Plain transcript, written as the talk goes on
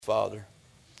Father.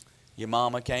 Your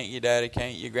mama can't, your daddy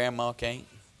can't, your grandma can't.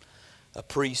 A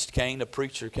priest can't, a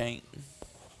preacher can't.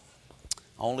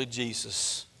 Only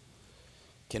Jesus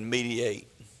can mediate,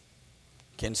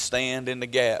 can stand in the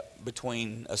gap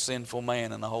between a sinful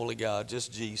man and a holy God.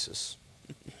 Just Jesus.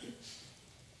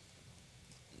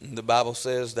 The Bible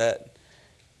says that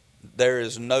there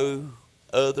is no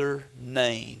other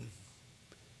name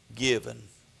given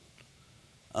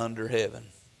under heaven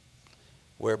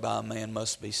whereby man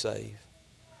must be saved.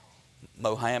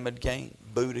 Mohammed can't,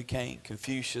 Buddha can't,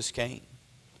 Confucius can't.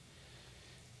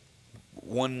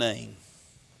 One name,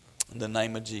 the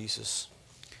name of Jesus.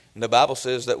 And the Bible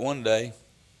says that one day,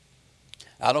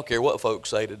 I don't care what folks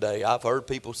say today, I've heard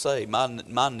people say, my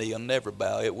knee will never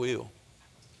bow, it will.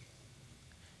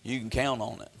 You can count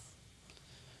on it.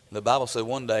 The Bible said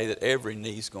one day that every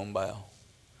knee's going to bow.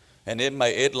 And it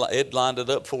lined it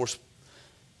up for us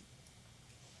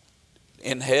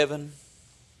in heaven,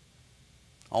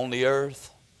 on the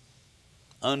earth,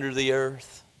 under the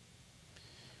earth.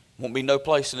 Won't be no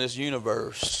place in this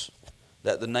universe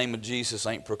that the name of Jesus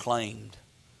ain't proclaimed,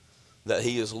 that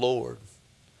He is Lord,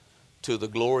 to the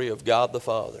glory of God the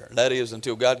Father. That is,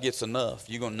 until God gets enough,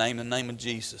 you're going to name the name of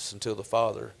Jesus until the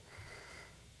Father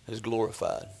is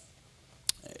glorified.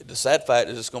 The sad fact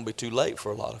is it's going to be too late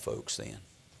for a lot of folks then.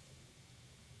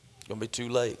 It's going to be too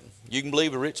late. You can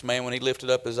believe a rich man when he lifted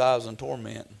up his eyes in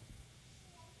torment.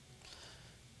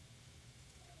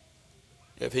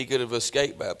 If he could have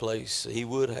escaped that place, he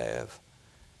would have.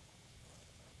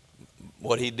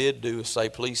 What he did do is say,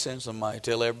 please send somebody,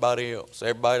 tell everybody else,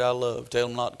 everybody I love, tell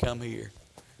them not to come here.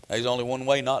 There's only one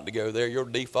way not to go there. Your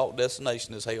default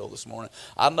destination is hell this morning.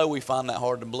 I know we find that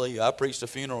hard to believe. I preached a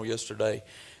funeral yesterday.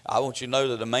 I want you to know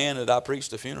that the man that I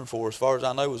preached the funeral for, as far as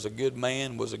I know, was a good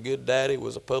man, was a good daddy,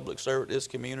 was a public servant in this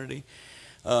community.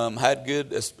 Had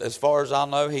good, as far as I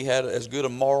know, he had as good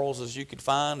of morals as you could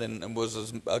find, and was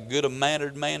as a good a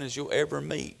mannered man as you'll ever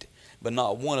meet. But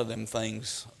not one of them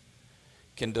things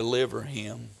can deliver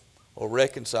him or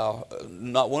reconcile.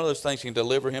 Not one of those things can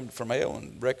deliver him from hell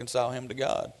and reconcile him to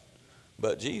God,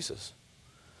 but Jesus.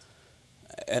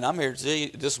 And I'm here to see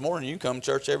you this morning. You come to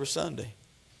church every Sunday.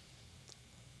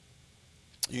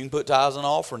 You can put tithes and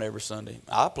offering every Sunday.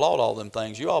 I applaud all them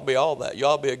things. You all be all that. You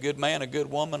all be a good man, a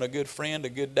good woman, a good friend, a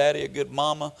good daddy, a good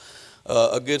mama,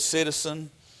 a good citizen.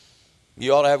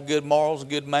 You ought to have good morals and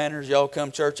good manners. You ought to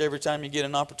come to church every time you get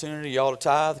an opportunity. You ought to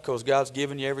tithe because God's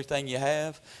given you everything you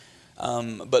have.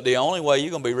 But the only way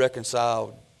you're going to be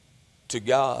reconciled to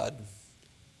God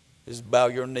is bow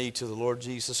your knee to the Lord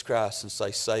Jesus Christ and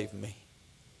say, save me.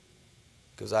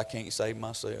 Because I can't save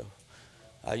myself.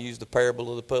 I used the parable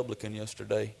of the publican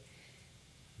yesterday.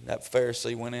 That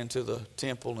Pharisee went into the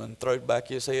temple and throwed back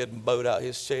his head and bowed out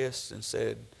his chest and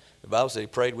said, the Bible said he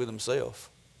prayed with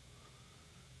himself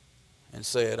and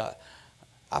said,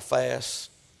 I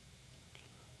fast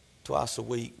twice a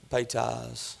week, pay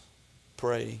tithes,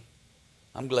 pray.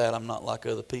 I'm glad I'm not like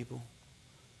other people.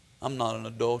 I'm not an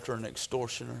adulterer, an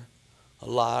extortioner, a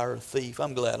liar, a thief.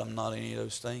 I'm glad I'm not any of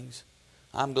those things.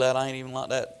 I'm glad I ain't even like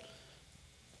that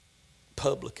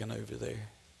publican over there.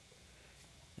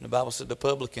 And the Bible said the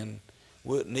publican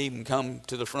wouldn't even come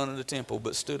to the front of the temple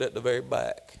but stood at the very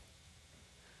back.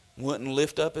 Wouldn't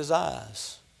lift up his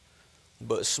eyes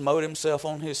but smote himself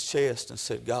on his chest and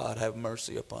said, God, have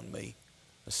mercy upon me,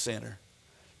 a sinner.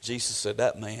 Jesus said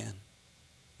that man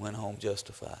went home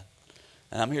justified.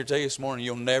 And I'm here to tell you this morning,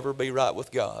 you'll never be right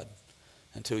with God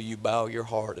until you bow your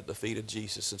heart at the feet of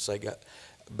Jesus and say, God,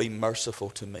 be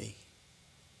merciful to me.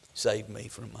 Save me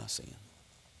from my sin.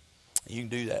 You can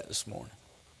do that this morning.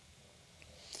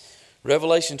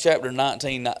 Revelation chapter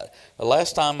 19. The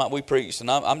last time we preached, and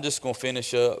I'm just going to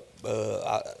finish up.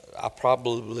 I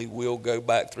probably will go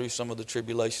back through some of the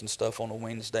tribulation stuff on a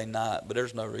Wednesday night, but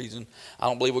there's no reason. I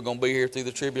don't believe we're going to be here through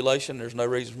the tribulation. There's no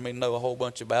reason for me to know a whole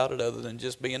bunch about it other than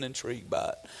just being intrigued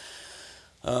by it.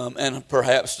 And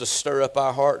perhaps to stir up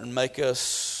our heart and make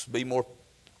us be more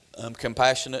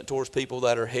compassionate towards people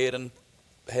that are heading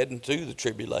through the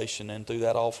tribulation and through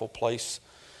that awful place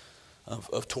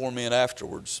of torment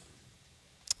afterwards.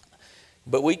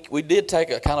 But we did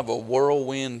take a kind of a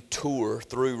whirlwind tour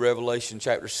through Revelation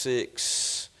chapter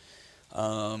 6,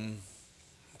 from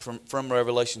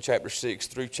Revelation chapter 6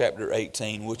 through chapter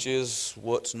 18, which is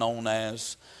what's known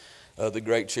as the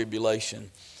Great Tribulation.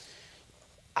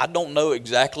 I don't know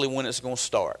exactly when it's going to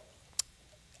start.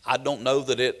 I don't know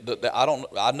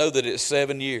I know that it's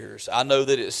 7 years. I know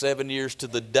that it's 7 years to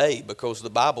the day because the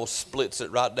Bible splits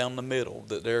it right down the middle.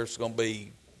 That there's going to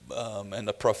be, and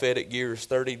the prophetic year is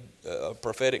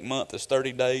prophetic month is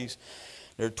 30 days,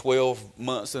 There are 12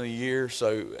 months in a year,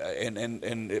 so and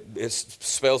it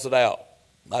spells it out.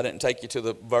 I didn't take you to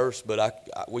the verse, but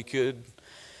we could.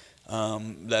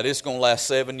 That it's going to last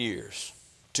 7 years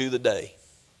to the day.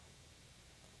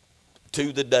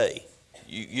 To the day.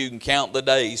 You can count the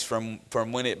days from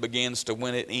when it begins to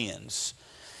when it ends.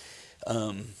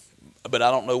 But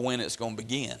I don't know when it's going to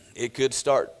begin. It could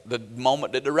start the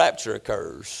moment that the rapture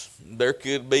occurs. There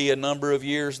could be a number of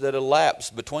years that elapse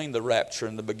between the rapture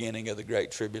and the beginning of the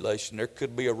Great Tribulation. There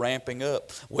could be a ramping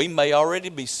up. We may already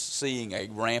be seeing a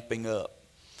ramping up.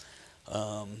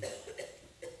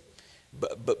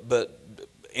 But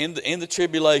in the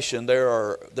tribulation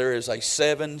there is a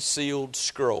 7 sealed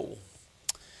scroll.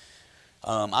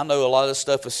 I know a lot of this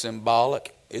stuff is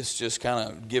symbolic. It's just kind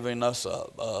of giving us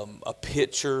a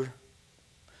picture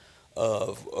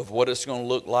of what it's going to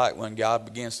look like when God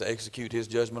begins to execute His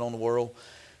judgment on the world.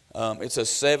 It's a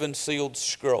 7 sealed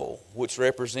scroll, which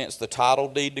represents the title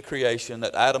deed to creation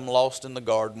that Adam lost in the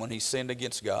garden when he sinned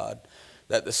against God.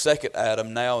 That the second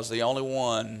Adam now is the only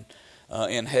one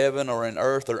in heaven or in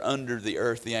earth or under the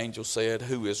earth, the angel said,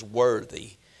 who is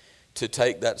worthy to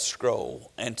take that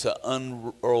scroll and to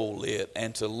unroll it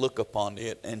and to look upon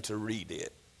it and to read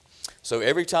it. So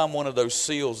every time one of those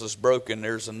seals is broken,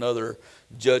 there's another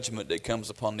judgment that comes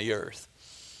upon the earth.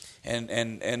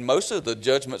 And most of the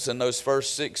judgments in those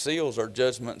first 6 seals are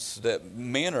judgments that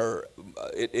men are,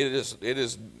 it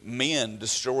is men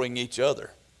destroying each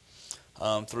other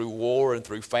through war and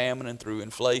through famine and through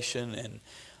inflation,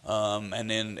 and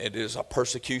then it is a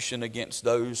persecution against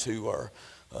those who are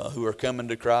coming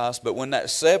to Christ. But when that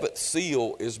 7th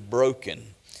seal is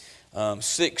broken,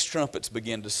 6 trumpets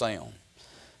begin to sound.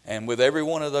 And with every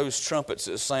one of those trumpets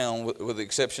that sound, with the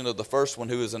exception of the first one,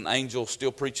 who is an angel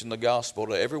still preaching the gospel,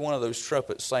 to every one of those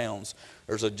trumpet sounds,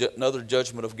 there's another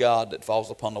judgment of God that falls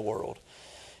upon the world.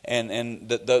 And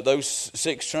those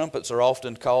 6 trumpets are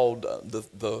often called the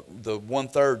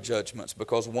 1/3 judgments,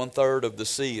 because 1/3 of the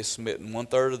sea is smitten,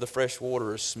 1/3 of the fresh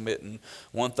water is smitten,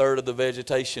 1/3 of the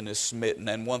vegetation is smitten,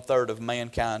 and 1/3 of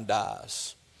mankind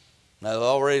dies. Now, they've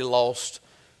already lost,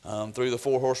 through the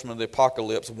 4 horsemen of the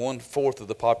apocalypse, 1/4 of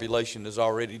the population has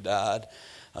already died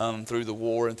through the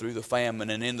war and through the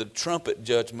famine. And in the trumpet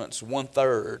judgments,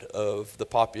 1/3 of the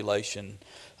population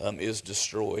is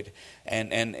destroyed.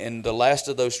 And in the last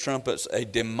of those trumpets, a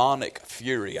demonic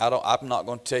fury. I'm not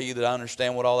going to tell you that I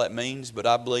understand what all that means, but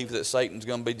I believe that Satan's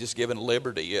going to be just given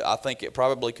liberty. I think it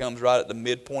probably comes right at the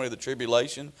midpoint of the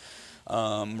tribulation.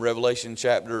 Revelation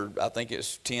chapter, I think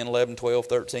it's 10, 11, 12,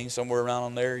 13, somewhere around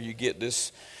on there. You get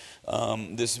this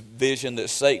vision that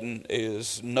Satan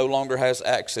no longer has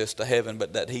access to heaven,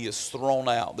 but that he is thrown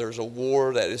out. There's a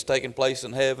war that is taking place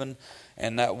in heaven,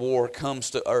 and that war comes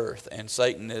to earth, and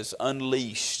Satan is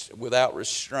unleashed without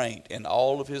restraint in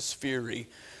all of his fury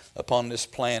upon this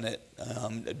planet.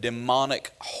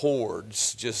 Demonic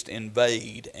hordes just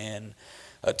invade and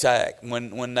attack.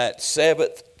 When that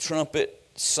 7th trumpet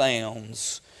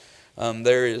sounds,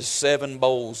 there is 7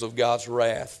 bowls of God's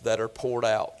wrath that are poured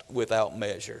out without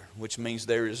measure, which means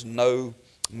there is no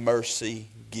mercy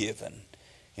given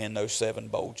in those 7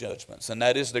 bowl judgments. And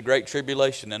that is the Great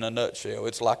Tribulation in a nutshell.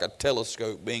 It's like a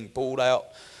telescope being pulled out.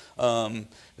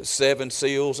 7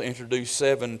 seals introduce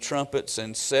 7 trumpets,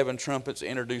 and 7 trumpets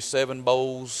introduce 7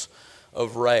 bowls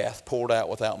of wrath poured out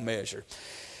without measure.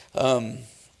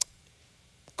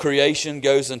 Creation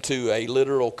goes into a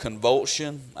literal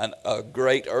convulsion, and a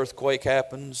great earthquake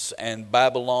happens, and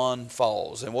Babylon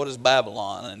falls. And what is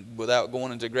Babylon? And without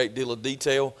going into a great deal of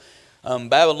detail,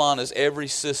 Babylon is every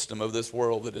system of this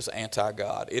world that is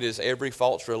anti-God. It is every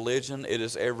false religion. It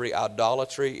is every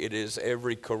idolatry. It is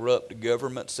every corrupt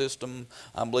government system.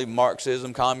 I believe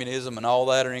Marxism, communism, and all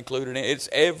that are included in it. It's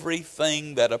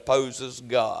everything that opposes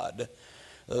God.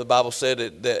 The Bible said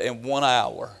that in 1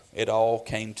 hour it all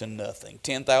came to nothing.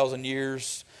 10,000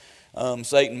 years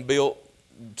Satan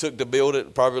took to build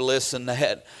it, probably less than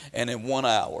that. And in 1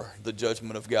 hour the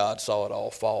judgment of God saw it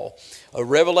all fall.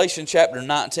 Revelation chapter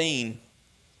 19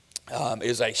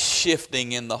 is a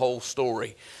shifting in the whole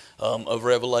story of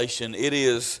Revelation. It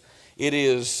is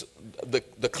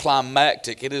the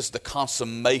climactic. It is the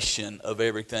consummation of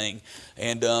everything,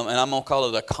 and I'm going to call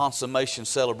it a consummation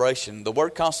celebration. The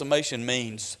word consummation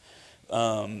means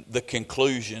the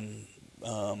conclusion.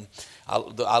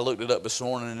 I looked it up this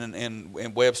morning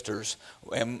in Webster's,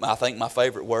 and I think my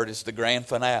favorite word is the grand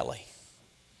finale.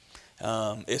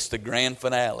 It's the grand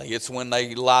finale. It's when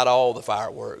they light all the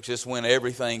fireworks. It's when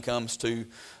everything comes to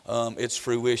its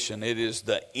fruition. It is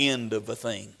the end of a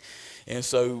thing. And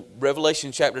so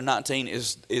Revelation chapter 19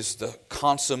 is the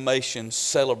consummation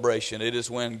celebration. It is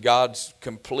when God's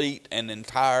complete and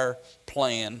entire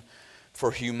plan for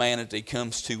humanity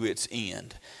comes to its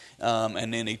end.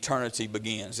 And then eternity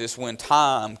begins. It's when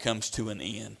time comes to an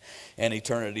end and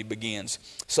eternity begins.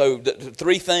 So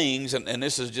three things, and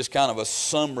this is just kind of a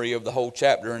summary of the whole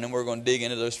chapter, and then we're going to dig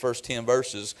into those first 10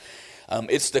 verses.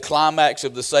 It's the climax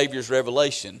of the Savior's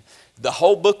revelation. The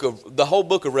whole book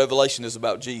of Revelation is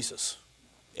about Jesus.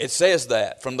 It says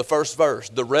that from the first verse,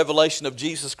 the revelation of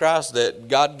Jesus Christ that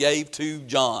God gave to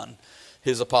John,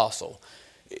 his apostle.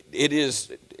 It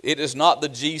is not the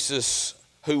Jesus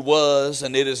who was,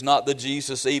 and it is not the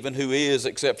Jesus even who is,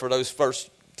 except for those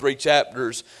first 3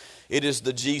 chapters. It is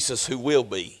the Jesus who will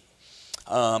be.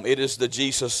 It is the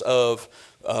Jesus of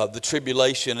the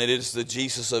tribulation. It is the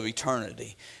Jesus of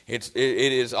eternity. It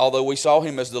is, although we saw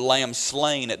him as the lamb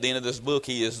slain at the end of this book,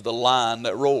 he is the lion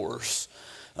that roars.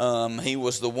 He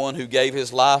was the one who gave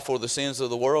his life for the sins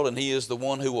of the world, and he is the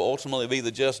one who will ultimately be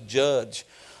the just judge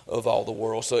of all the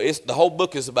world. So the whole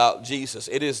book is about Jesus.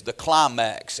 It is the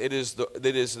climax. It is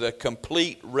the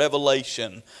complete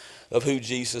revelation of who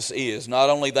Jesus is. Not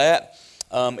only that,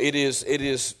 it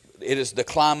is the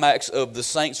climax of the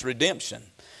saints' redemption.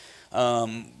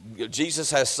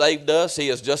 Jesus has saved us. He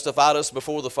has justified us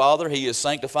before the Father. He is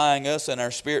sanctifying us in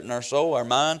our spirit and our soul, our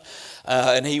mind,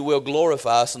 and he will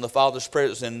glorify us in the Father's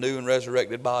presence in new and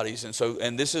resurrected bodies.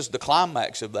 And this is the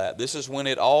climax of that. This is when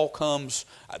it all comes.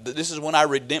 This is when our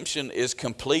redemption is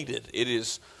completed. It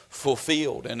is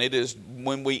fulfilled, and it is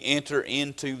when we enter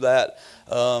into that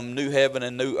new heaven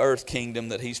and new earth kingdom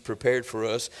that he's prepared for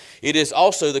us. It is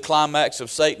also the climax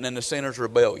of Satan and the sinner's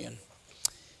rebellion.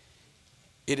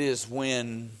 It is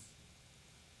when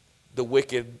the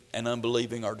wicked and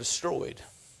unbelieving are destroyed.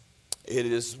 It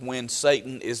is when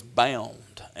Satan is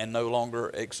bound and no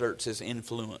longer exerts his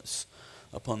influence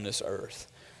upon this earth.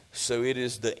 So it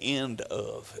is the end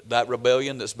of that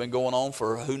rebellion that's been going on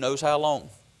for who knows how long.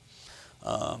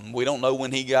 We don't know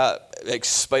when he got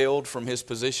expelled from his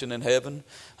position in heaven.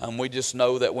 We just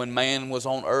know that when man was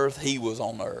on earth, he was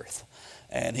on earth.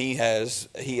 And he has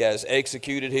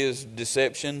executed his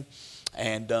deception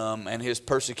and his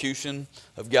persecution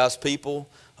of God's people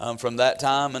from that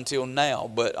time until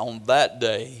now. But on that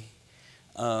day,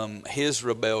 his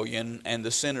rebellion and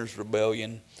the sinner's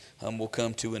rebellion will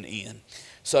come to an end.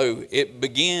 So it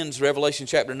begins, Revelation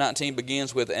chapter 19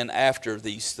 begins with "and after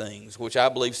these things," which I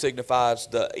believe signifies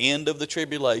the end of the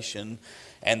tribulation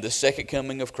and the second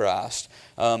coming of Christ.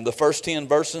 The first 10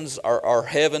 verses are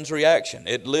heaven's reaction.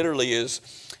 It literally is,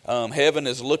 heaven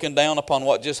is looking down upon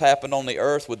what just happened on the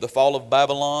earth with the fall of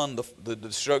Babylon, the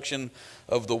destruction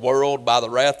of the world by the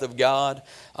wrath of God.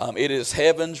 It is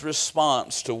heaven's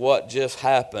response to what just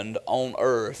happened on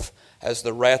earth as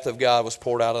the wrath of God was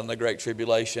poured out on the Great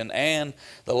Tribulation. And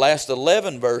the last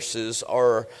 11 verses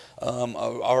are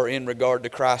in regard to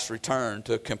Christ's return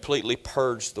to completely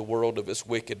purge the world of its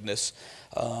wickedness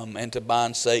and to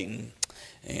bind Satan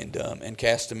and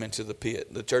cast him into the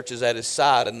pit. The church is at his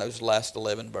side in those last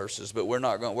 11 verses, but we're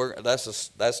not going.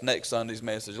 That's next Sunday's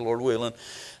message, Lord willing,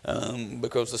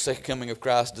 because the second coming of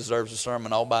Christ deserves a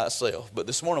sermon all by itself. But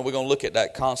this morning we're going to look at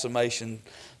that consummation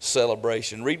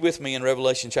celebration. Read with me in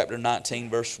Revelation chapter 19,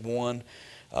 verse 1.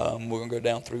 We're going to go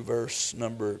down through verse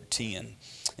number 10.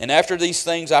 "And after these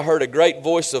things I heard a great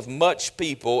voice of much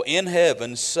people in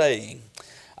heaven saying,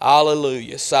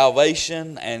 Alleluia,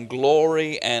 salvation and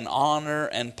glory and honor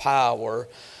and power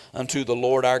unto the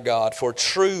Lord our God. For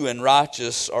true and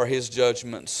righteous are his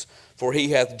judgments. For he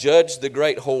hath judged the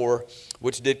great whore,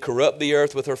 which did corrupt the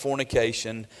earth with her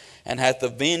fornication, and hath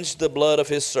avenged the blood of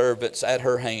his servants at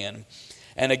her hand.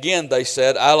 And again they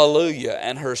said, Alleluia,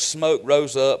 and her smoke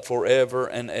rose up forever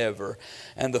and ever.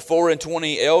 And the 24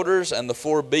 elders and the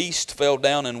 4 beasts fell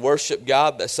down and worshipped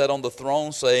God that sat on the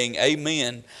throne, saying,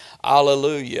 Amen,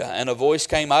 Alleluia. And a voice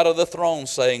came out of the throne,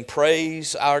 saying,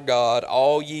 Praise our God,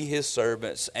 all ye his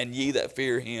servants, and ye that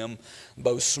fear him,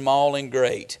 both small and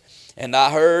great. And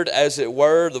I heard, as it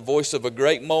were, the voice of a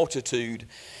great multitude,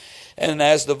 and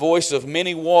as the voice of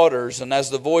many waters, and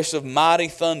as the voice of mighty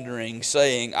thundering,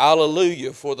 saying,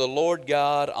 Alleluia, for the Lord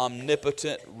God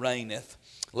omnipotent reigneth.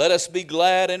 Let us be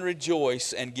glad and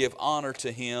rejoice, and give honor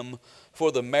to him,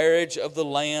 for the marriage of the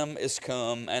Lamb is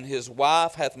come, and his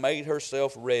wife hath made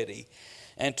herself ready.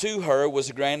 And to her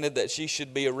was granted that she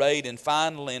should be arrayed in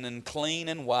fine linen, clean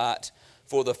and white,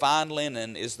 for the fine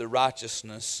linen is the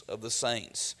righteousness of the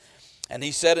saints. And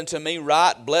he said unto me,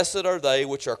 Right, blessed are they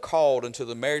which are called unto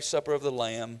the marriage supper of the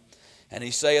Lamb. And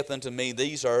he saith unto me,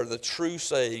 These are the true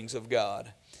sayings of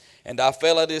God. And I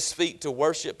fell at his feet to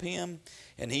worship him.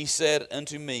 And he said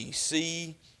unto me,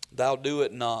 See, thou do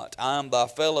it not. I am thy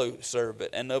fellow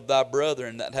servant, and of thy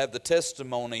brethren that have the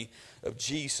testimony of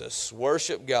Jesus.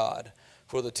 Worship God,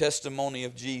 for the testimony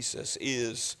of Jesus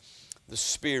is the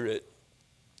spirit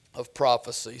of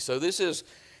prophecy. So this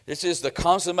is the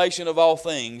consummation of all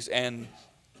things, and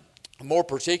more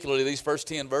particularly, these first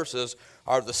 10 verses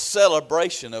are the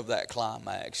celebration of that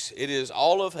climax. It is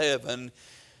all of heaven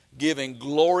giving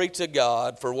glory to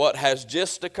God for what has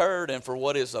just occurred and for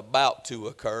what is about to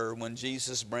occur when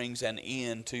Jesus brings an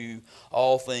end to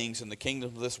all things and the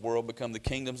kingdoms of this world become the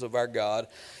kingdoms of our God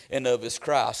and of His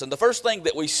Christ. And the first thing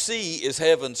that we see is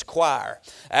heaven's choir.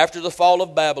 After the fall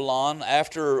of Babylon,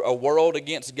 after a world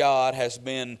against God has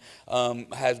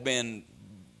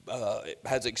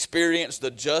experienced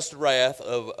the just wrath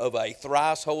of a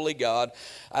thrice holy God,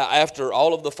 after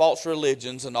all of the false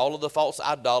religions and all of the false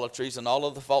idolatries and all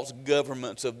of the false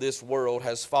governments of this world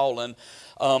has fallen,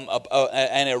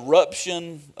 an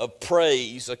eruption of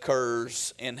praise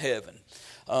occurs in heaven.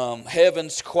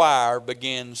 Heaven's choir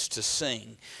begins to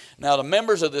sing. Now, the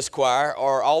members of this choir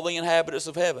are all the inhabitants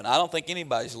of heaven. I don't think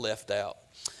anybody's left out.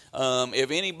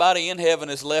 If anybody in heaven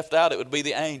is left out, it would be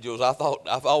the angels.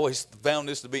 I've always found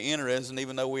this to be interesting,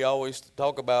 even though we always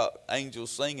talk about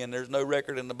angels singing. There's no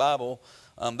record in the Bible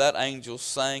that angels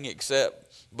sang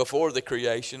except before the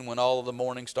creation when all of the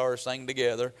morning stars sang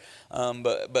together.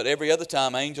 But every other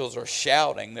time, angels are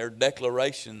shouting their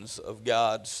declarations of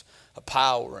God's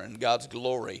power and God's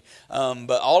glory.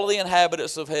 But all of the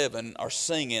inhabitants of heaven are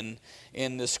singing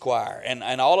in this choir.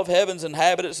 And all of heaven's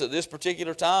inhabitants at this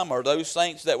particular time are those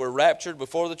saints that were raptured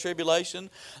before the tribulation.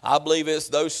 I believe it's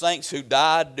those saints who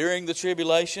died during the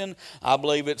tribulation. I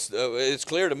believe it's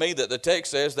clear to me that the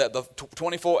text says that the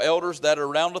 24 elders that are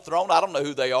around the throne, I don't know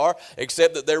who they are,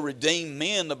 except that they're redeemed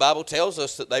men. The Bible tells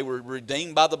us that they were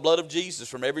redeemed by the blood of Jesus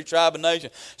from every tribe and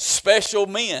nation. Special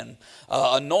men,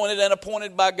 anointed and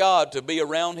appointed by God to be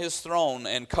around His throne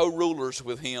and co-rulers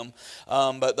with Him.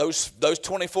 But those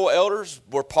 24 elders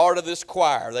were part of this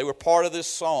choir. They were part of this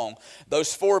song.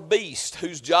 Those four beasts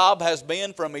whose job has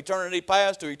been from eternity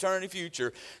past to eternity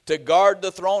future to guard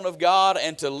the throne of God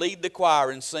and to lead the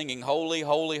choir in singing, "Holy,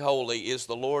 holy, holy is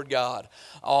the Lord God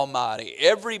Almighty."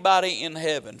 Everybody in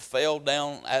heaven fell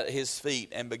down at His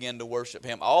feet and began to worship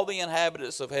Him. All the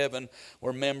inhabitants of heaven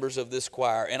were members of this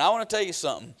choir. And I want to tell you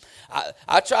something.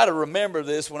 I try to remember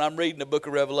this when I'm reading the book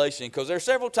of Revelation, because there are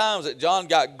several times that John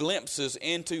got glimpses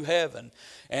into heaven.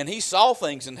 And he saw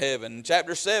things in heaven. In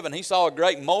chapter 7, he saw a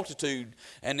great multitude.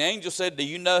 And the angel said, "Do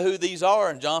you know who these are?"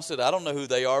 And John said, "I don't know who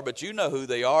they are, but you know who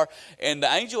they are." And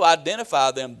the angel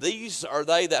identified them. "These are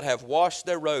they that have washed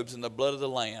their robes in the blood of the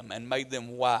Lamb and made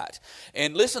them white."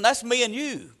 And listen, that's me and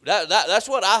you. That's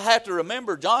what I have to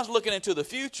remember. John's looking into the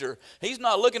future. He's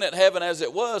not looking at heaven as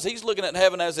it was. He's looking at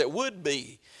heaven as it would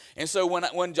be. And so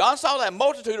when John saw that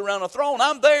multitude around the throne,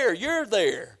 I'm there, you're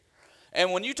there.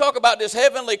 And when you talk about this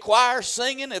heavenly choir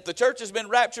singing, if the church has been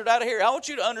raptured out of here, I want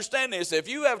you to understand this. If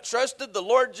you have trusted the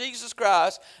Lord Jesus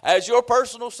Christ as your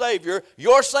personal Savior,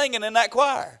 you're singing in that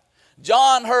choir.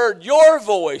 John heard your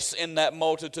voice in that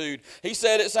multitude. He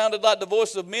said it sounded like the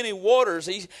voice of many waters.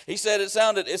 He said it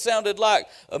sounded like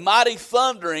mighty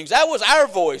thunderings. That was our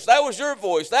voice. That was your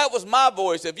voice. That was my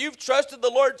voice. If you've trusted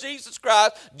the Lord Jesus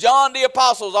Christ, John the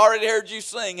Apostle's already heard you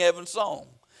sing heaven's song.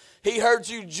 He heard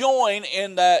you join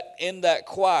in that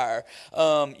choir.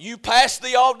 You passed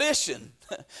the audition.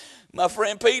 My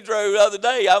friend Pedro the other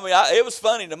day, it was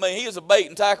funny to me. He is a bait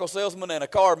and tackle salesman and a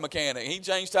car mechanic. He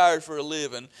changed tires for a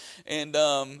living. And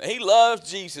he loves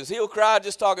Jesus. He'll cry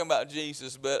just talking about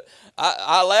Jesus. But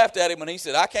I laughed at him when he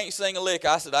said, "I can't sing a lick."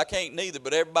 I said, "I can't neither,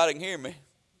 but everybody can hear me."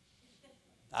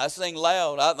 I sing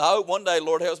loud. I hope one day the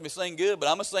Lord helps me sing good, but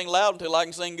I'm going to sing loud until I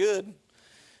can sing good.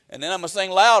 And then I'm going to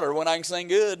sing louder when I can sing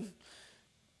good.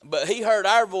 But he heard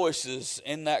our voices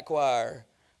in that choir.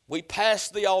 We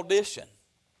passed the audition.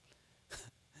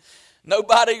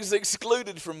 Nobody's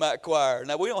excluded from that choir.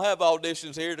 Now, we don't have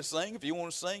auditions here to sing. If you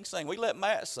want to sing, sing. We let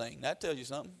Matt sing. That tells you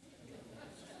something.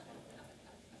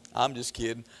 I'm just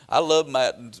kidding. I love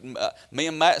Matt. Me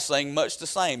and Matt sing much the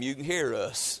same. You can hear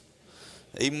us.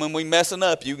 Even when we messing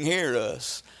up, you can hear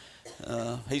us.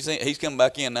 He's coming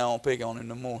back in now. I won't pick on him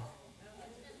no more.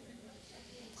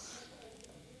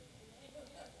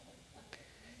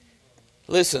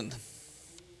 Listen,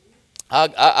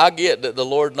 I get that the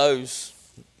Lord knows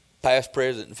past,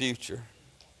 present, and future.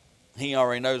 He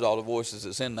already knows all the voices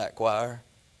that's in that choir.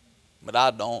 But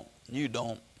I don't. You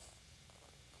don't.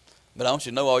 But I want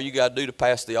you to know all you got to do to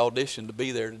pass the audition to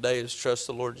be there today is trust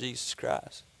the Lord Jesus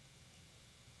Christ.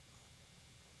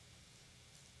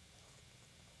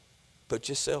 Put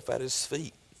yourself at His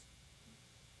feet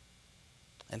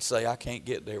and say, "I can't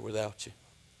get there without you.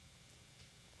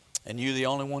 And you're the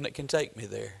only one that can take me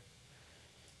there."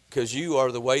 because you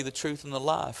are the way, the truth, and the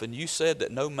life. And you said that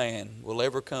no man will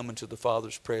ever come into the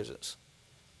Father's presence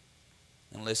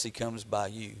unless he comes by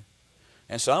you.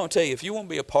 And so I'm going to tell you, if you want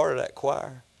to be a part of that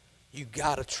choir, you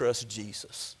got to trust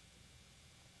Jesus.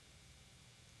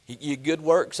 Your good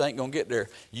works ain't going to get there.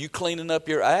 You cleaning up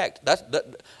your act,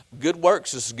 good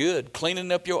works is good.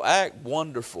 Cleaning up your act,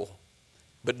 wonderful.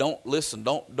 But don't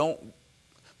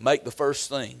make the first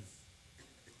thing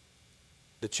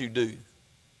that you do.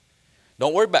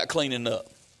 Don't worry about cleaning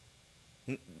up.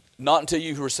 Not until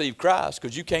you receive Christ,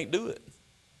 because you can't do it.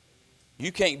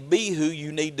 You can't be who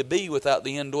you need to be without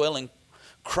the indwelling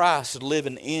Christ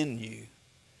living in you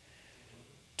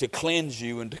to cleanse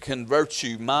you and to convert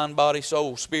you, mind, body,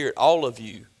 soul, spirit, all of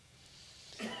you.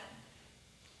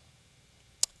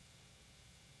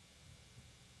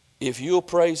 If you'll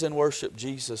praise and worship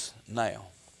Jesus now,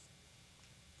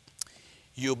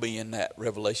 you'll be in that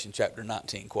Revelation chapter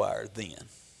 19 choir then.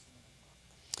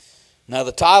 Now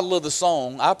the title of the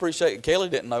song, I appreciate Kelly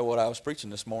didn't know what I was preaching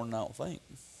this morning, I don't think.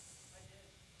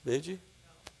 Did you?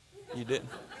 You didn't?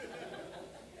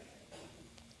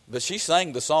 But she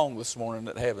sang the song this morning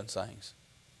that heaven sings.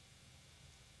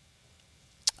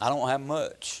 I don't have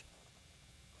much.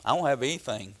 I don't have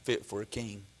anything fit for a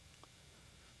king.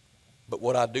 But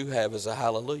what I do have is a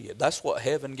hallelujah. That's what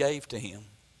heaven gave to him.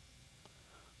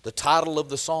 The title of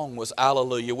the song was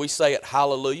Hallelujah. We say it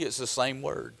hallelujah. It's the same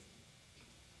word.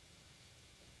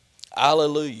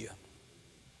 Hallelujah.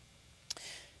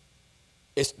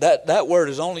 It's that word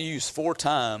is only used 4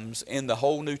 times in the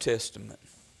whole New Testament.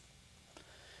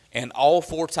 And all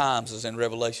 4 times is in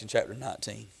Revelation chapter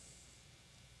 19.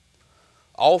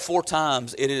 All 4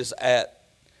 times it is at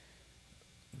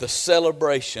the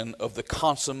celebration of the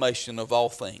consummation of all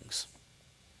things.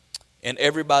 And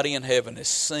everybody in heaven is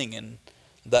singing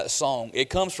that song. It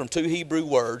comes from 2 Hebrew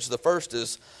words. The first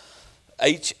is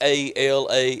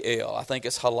H-A-L-A-L. I think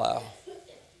it's halal.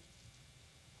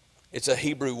 It's a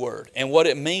Hebrew word. And what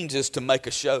it means is to make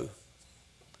a show,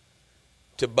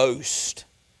 to boast,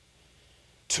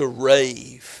 to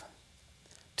rave,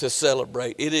 to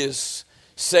celebrate. It is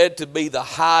said to be the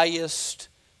highest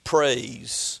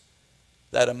praise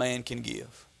that a man can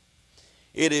give.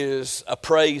 It is a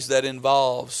praise that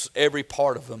involves every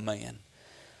part of a man.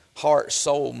 Heart,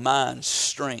 soul, mind,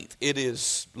 strength. It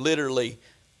is literally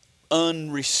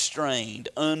unrestrained,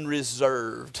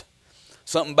 unreserved.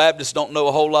 Something Baptists don't know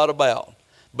a whole lot about.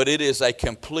 But it is a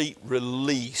complete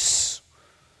release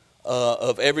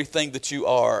of everything that you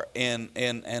are in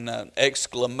an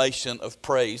exclamation of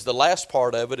praise. The last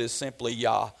part of it is simply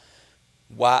Yah,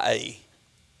 Y-A.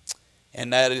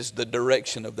 And that is the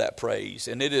direction of that praise.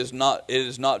 And it is not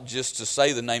just to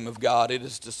say the name of God. It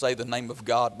is to say the name of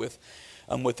God with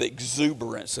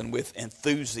exuberance and with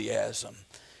enthusiasm.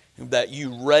 That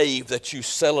you rave, that you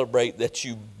celebrate, that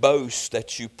you boast,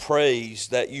 that you praise,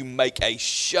 that you make a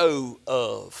show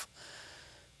of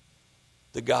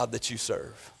the God that you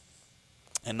serve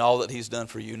and all that He's done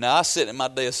for you. Now, I sit at my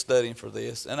desk studying for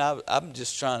this, and I'm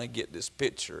just trying to get this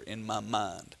picture in my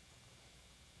mind.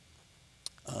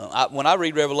 When I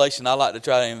read Revelation, I like to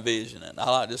try to envision it. I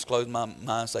like to just close my mind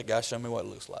and say, God, show me what it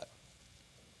looks like.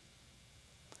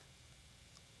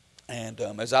 And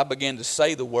as I began to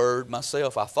say the word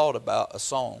myself, I thought about a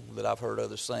song that I've heard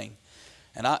others sing.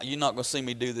 And you're not going to see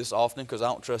me do this often because I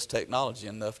don't trust technology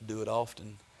enough to do it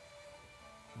often.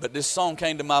 But this song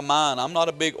came to my mind. I'm not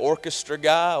a big orchestra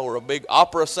guy or a big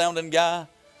opera sounding guy.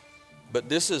 But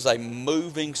this is a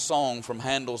moving song from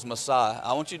Handel's Messiah.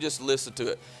 I want you to just listen to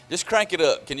it. Just crank it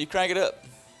up. Can you crank it up?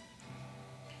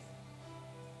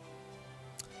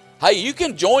 Hey, you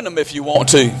can join them if you want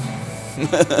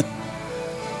to.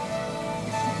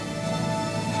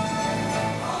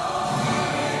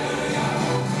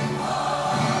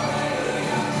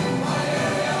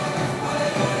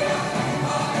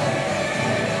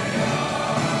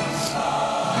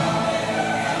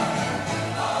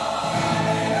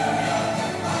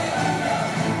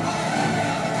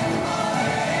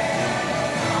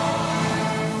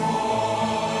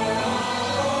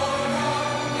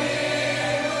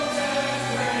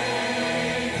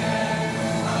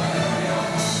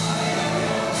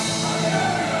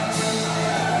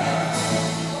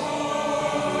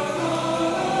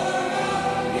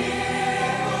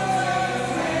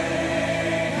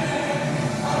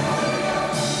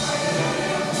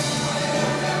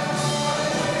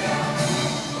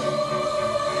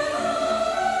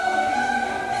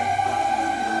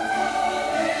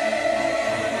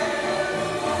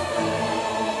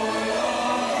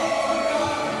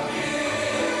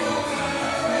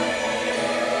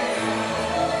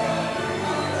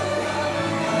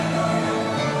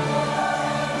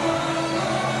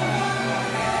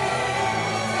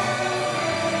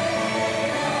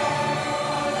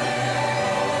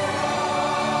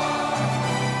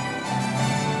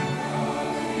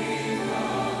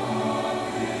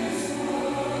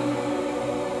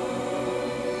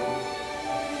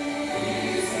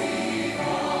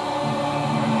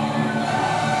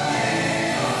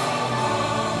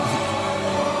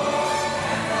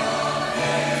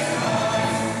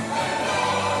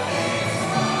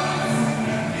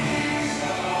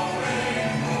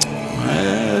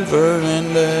 forever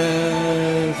and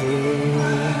ever.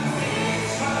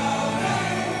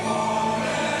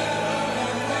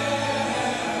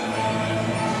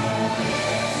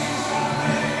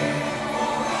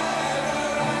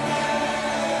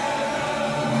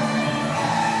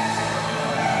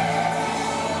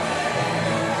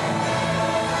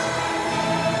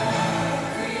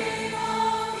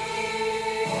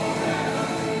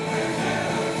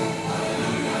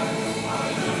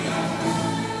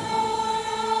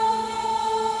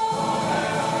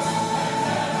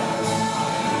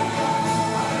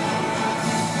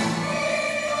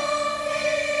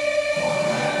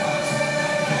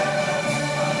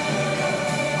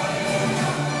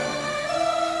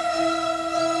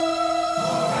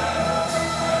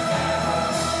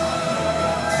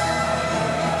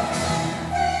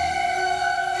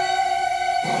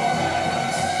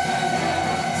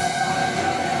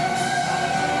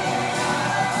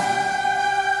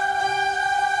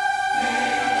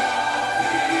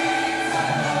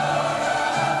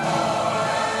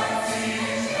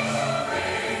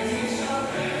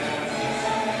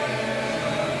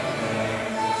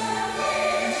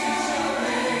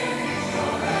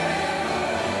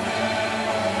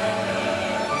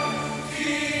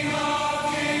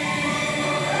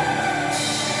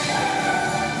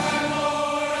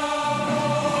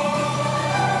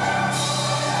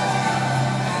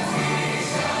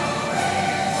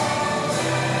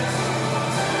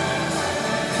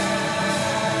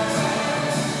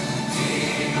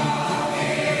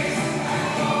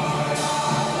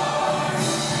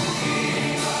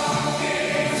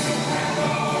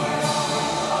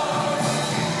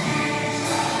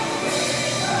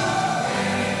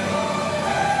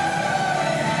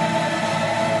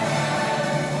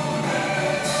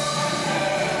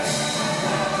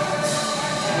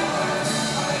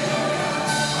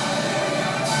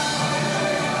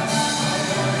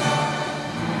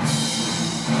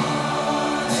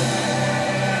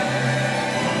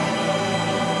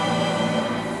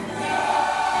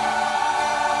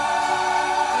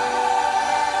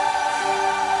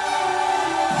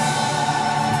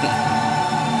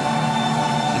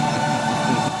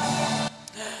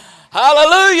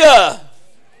 Hallelujah.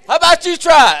 How about you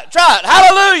try it? Try it.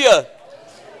 Hallelujah.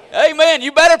 Amen.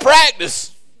 You better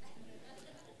practice.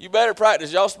 You better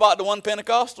practice. Y'all spot the one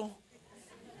Pentecostal?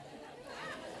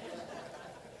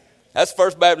 That's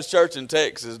First Baptist Church in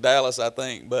Texas, Dallas, I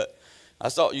think. But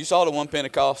you saw the one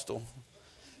Pentecostal.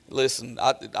 Listen,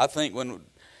 I think when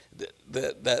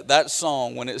that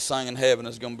song, when it's sung in heaven,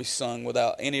 is going to be sung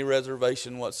without any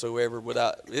reservation whatsoever.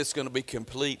 It's going to be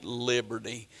complete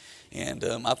liberty. And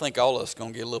I think all of us are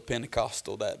going to get a little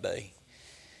Pentecostal that day.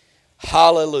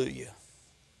 Hallelujah.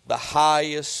 The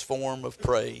highest form of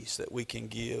praise that we can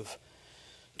give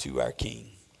to our King.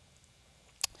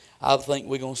 I think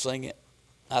we're going to sing it.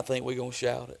 I think we're going to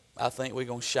shout it. I think we're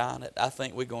going to shine it. I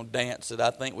think we're going to dance it.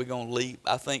 I think we're going to leap.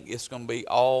 I think it's going to be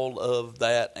all of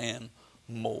that and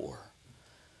more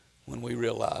when we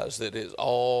realize that it's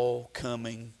all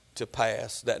coming to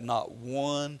pass, that not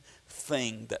one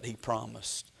thing that He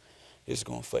promised is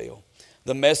going to fail.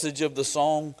 The message of the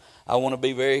song, I want to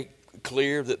be very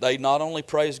clear that they not only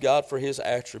praised God for His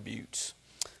attributes,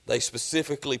 they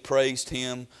specifically praised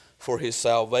Him for His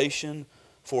salvation,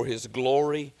 for His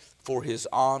glory, for His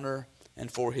honor, and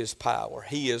for His power.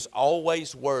 He is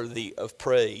always worthy of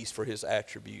praise for His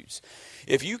attributes.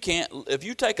 If you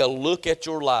take a look at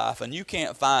your life and you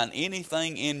can't find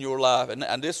anything in your life,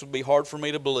 and this would be hard for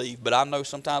me to believe, but I know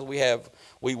sometimes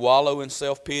we wallow in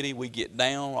self-pity, we get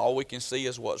down, all we can see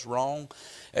is what's wrong.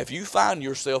 If you find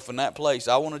yourself in that place,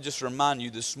 I want to just remind you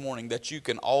this morning that you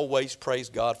can always praise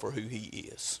God for who He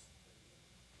is.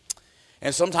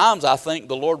 And sometimes I think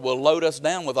the Lord will load us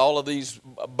down with all of these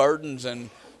burdens and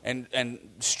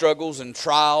struggles and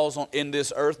trials in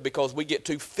this earth because we get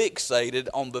too fixated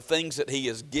on the things that He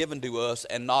has given to us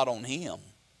and not on Him.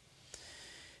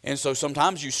 And so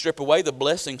sometimes you strip away the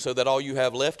blessing so that all you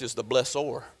have left is the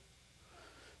blessor.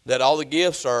 That all the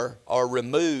gifts are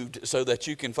removed so that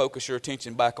you can focus your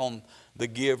attention back on the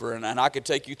giver. And I could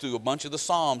take you through a bunch of the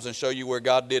Psalms and show you where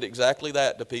God did exactly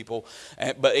that to people.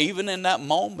 But even in that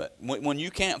moment, when you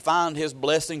can't find His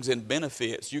blessings and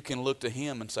benefits, you can look to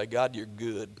Him and say, God, you're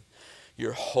good.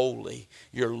 You're holy.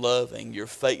 You're loving. You're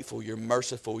faithful. You're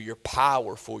merciful. You're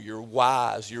powerful. You're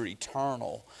wise. You're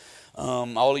eternal.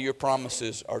 All of your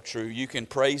promises are true. You can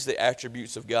praise the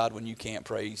attributes of God when you can't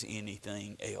praise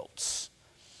anything else.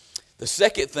 The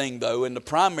second thing, though, and the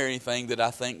primary thing that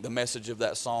I think the message of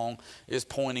that song is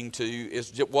pointing to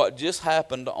is what just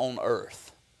happened on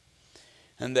earth.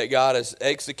 and that God has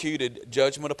executed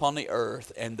judgment upon the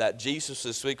earth, and that Jesus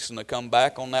is fixing to come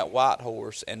back on that white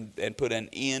horse and put an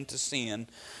end to sin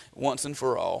once and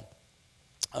for all.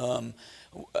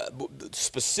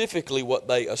 Specifically what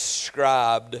they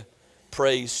ascribed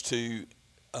praise to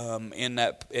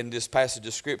in this passage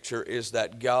of Scripture is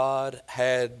that God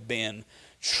had been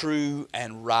true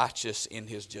and righteous in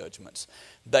his judgments.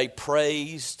 They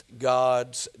praised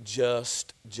God's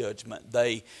just judgment.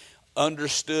 They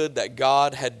understood that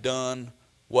God had done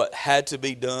what had to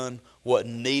be done, what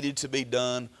needed to be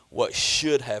done, what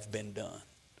should have been done.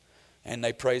 And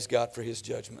they praised God for his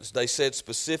judgments. They said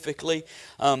specifically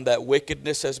that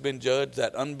wickedness has been judged,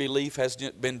 that unbelief has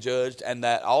been judged, and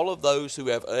that all of those who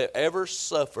have ever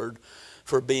suffered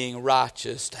for being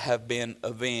righteous have been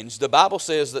avenged. The Bible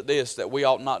says that we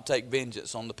ought not take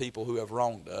vengeance on the people who have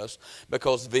wronged us,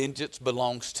 because vengeance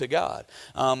belongs to God.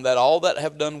 That all that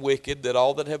have done wicked, that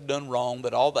all that have done wrong,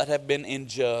 that all that have been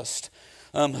unjust,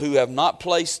 who have not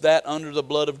placed that under the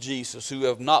blood of Jesus, who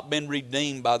have not been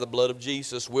redeemed by the blood of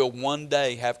Jesus, will one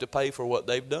day have to pay for what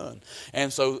they've done.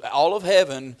 And so all of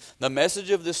heaven, the message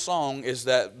of this song is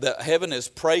that heaven is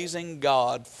praising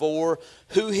God for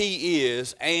who he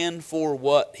is and for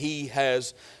what he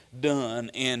has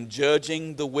done in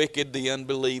judging the wicked, the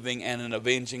unbelieving, and in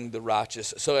avenging the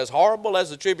righteous. So as horrible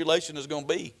as the tribulation is going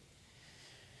to be,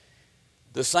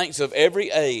 the saints of every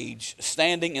age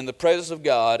standing in the presence of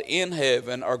God in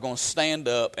heaven are going to stand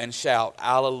up and shout,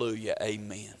 "Hallelujah,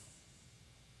 amen."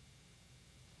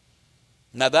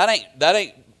 Now that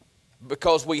ain't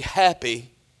because we happy.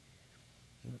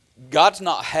 God's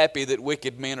not happy that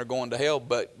wicked men are going to hell,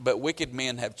 but wicked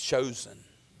men have chosen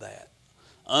that.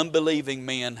 Unbelieving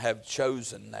men have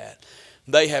chosen that.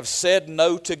 They have said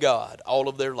no to God all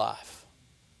of their life,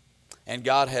 and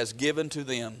God has given to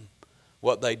them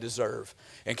what they deserve.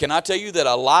 And can I tell you that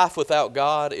a life without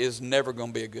God is never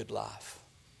going to be a good life?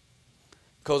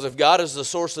 Because if God is the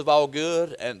source of all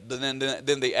good, and then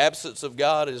the absence of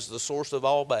God is the source of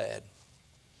all bad.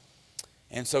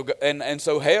 And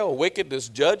so hell, wickedness,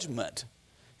 judgment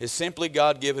is simply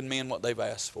God giving men what they've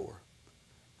asked for,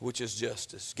 which is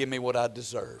justice. Give me what I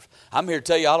deserve. I'm here to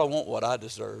tell you, I don't want what I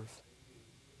deserve.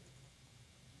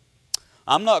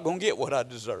 I'm not going to get what I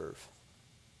deserve.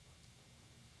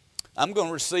 I'm going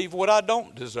to receive what I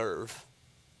don't deserve,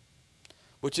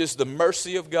 which is the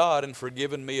mercy of God in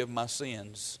forgiving me of my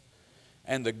sins,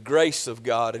 and the grace of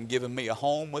God in giving me a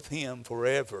home with him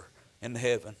forever in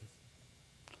heaven.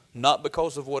 Not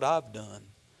because of what I've done,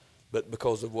 but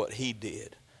because of what he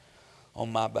did on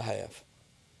my behalf.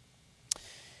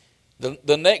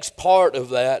 The next part of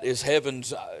that is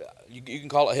heaven's, you can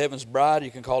call it heaven's bride,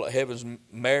 you can call it heaven's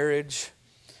marriage.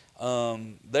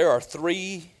 There are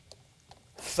 3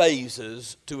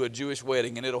 phases to a Jewish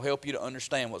wedding, and it'll help you to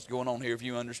understand what's going on here if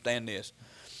you understand this.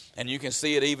 And you can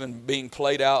see it even being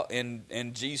played out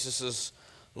in Jesus'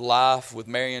 life with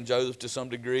Mary and Joseph to some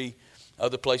degree.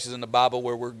 Other places in the Bible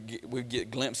where we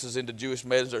get glimpses into Jewish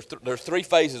weddings. There's 3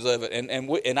 phases of it,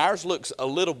 and ours looks a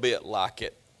little bit like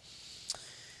it.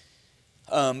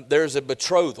 There's a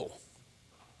betrothal.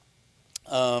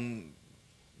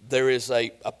 There is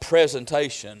a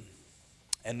presentation.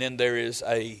 And then there is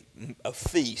a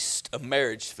feast, a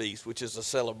marriage feast, which is a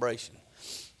celebration.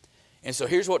 And so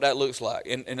here's what that looks like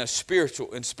in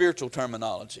spiritual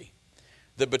terminology.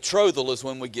 The betrothal is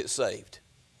when we get saved.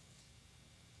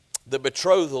 The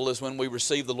betrothal is when we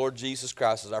receive the Lord Jesus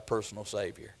Christ as our personal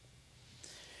Savior.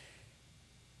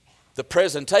 The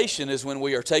presentation is when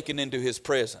we are taken into his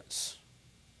presence.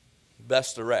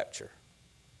 That's the rapture.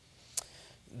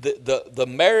 The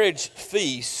marriage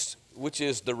feast, which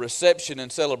is the reception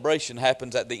and celebration,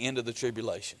 happens at the end of the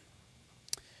tribulation,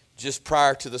 just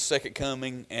prior to the second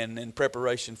coming and in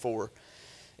preparation for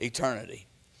eternity.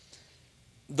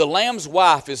 The Lamb's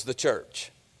wife is the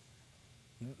church.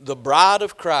 The bride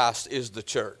of Christ is the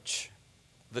church.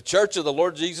 The church of the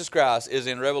Lord Jesus Christ is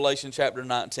in Revelation chapter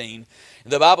 19.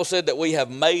 The Bible said that we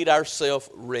have made ourselves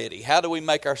ready. How do we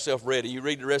make ourselves ready? You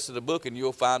read the rest of the book and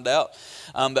you'll find out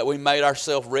that we made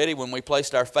ourselves ready when we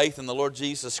placed our faith in the Lord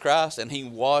Jesus Christ, and he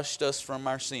washed us from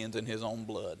our sins in his own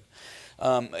blood.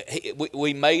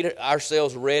 We made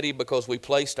ourselves ready because we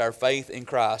placed our faith in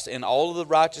Christ, and all of the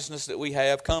righteousness that we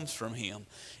have comes from him.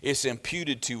 It's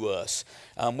imputed to us.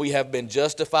 We have been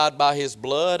justified by his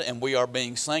blood, and we are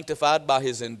being sanctified by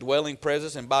his indwelling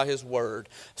presence and by his word.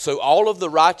 So all of the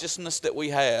righteousness that we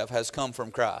have has come from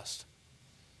Christ.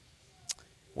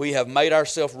 We have made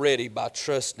ourselves ready by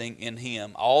trusting in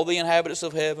him. All the inhabitants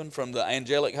of heaven, from the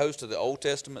angelic host to the Old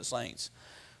Testament saints,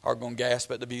 are going to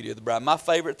gasp at the beauty of the bride. My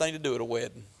favorite thing to do at a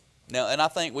wedding Now, and I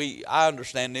think I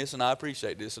understand this and I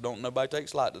appreciate this, so don't nobody take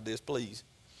slight to this, please.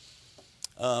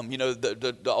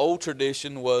 The old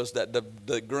tradition was that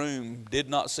the groom did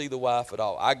not see the wife at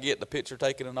all. I get the picture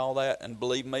taken and all that, and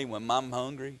believe me, when I'm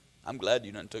hungry, I'm glad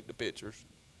you done took the pictures.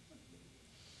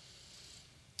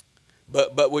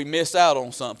 But we miss out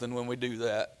on something when we do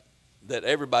that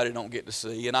everybody don't get to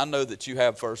see. And I know that you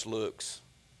have first looks,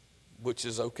 which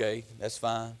is okay. That's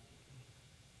fine.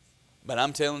 But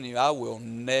I'm telling you, I will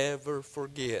never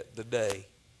forget the day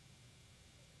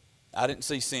I didn't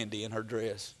see Cindy in her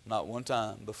dress, not one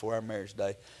time before our marriage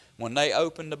day. When they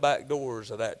opened the back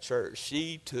doors of that church,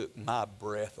 she took my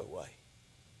breath away.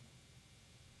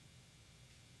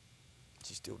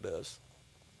 She still does.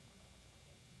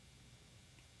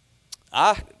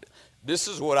 This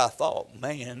is what I thought.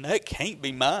 Man, that can't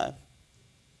be mine.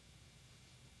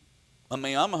 I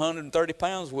mean, I'm 130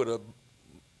 pounds with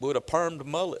a permed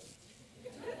mullet.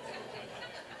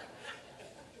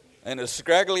 And a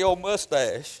scraggly old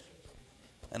mustache.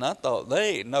 And I thought, there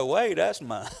ain't no way that's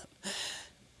mine.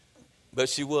 But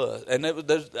she was. And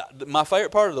my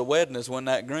favorite part of the wedding is when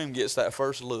that groom gets that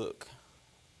first look.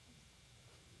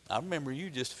 I remember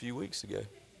you just a few weeks ago.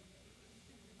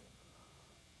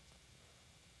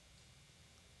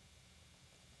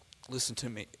 Listen to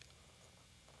me.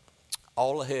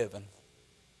 All of heaven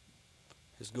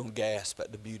is going to gasp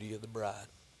at the beauty of the bride.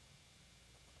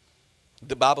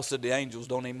 The Bible said the angels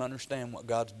don't even understand what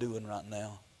God's doing right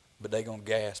now, but they're going to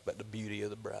gasp at the beauty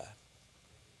of the bride.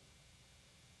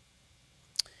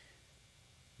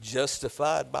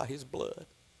 Justified by His blood,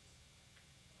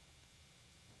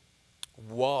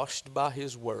 washed by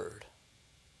His word,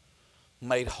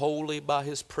 made holy by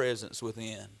His presence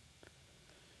within,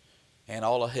 and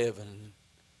all of heaven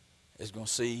is going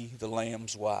to see the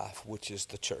Lamb's wife, which is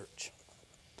the church,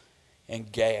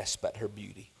 and gasp at her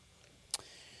beauty.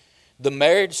 The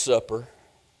marriage supper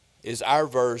is our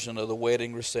version of the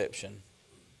wedding reception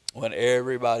when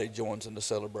everybody joins in the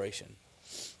celebration.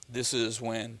 This is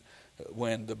when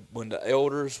the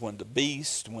elders, when the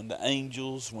beast, when the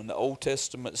angels, when the Old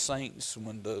Testament saints,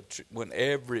 when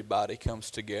everybody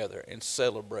comes together and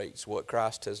celebrates what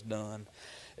Christ has done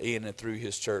in and through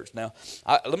His church. Now,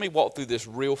 let me walk through this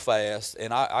real fast,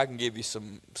 and I can give you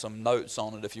some notes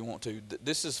on it if you want to.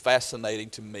 This is fascinating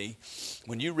to me.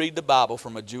 When you read the Bible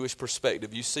from a Jewish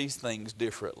perspective, you see things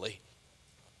differently.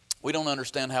 We don't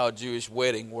understand how a Jewish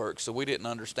wedding works, so we didn't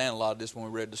understand a lot of this when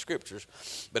we read the Scriptures.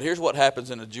 But here's what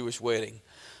happens in a Jewish wedding.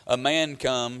 A man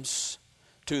comes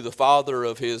to the father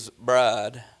of his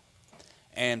bride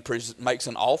and makes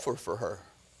an offer for her,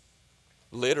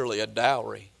 literally a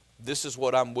dowry. This is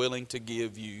what I'm willing to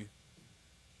give you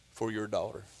for your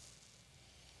daughter.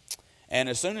 And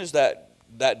as soon as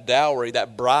that dowry,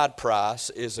 that bride price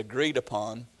is agreed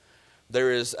upon,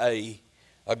 there is a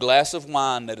glass of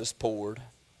wine that is poured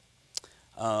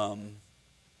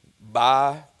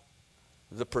by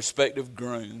the prospective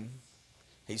groom.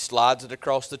 He slides it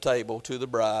across the table to the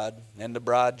bride, and the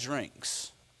bride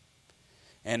drinks.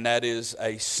 And that is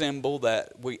a symbol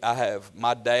that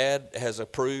my dad has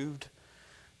approved.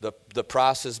 The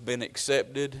price has been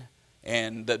accepted,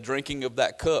 and the drinking of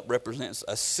that cup represents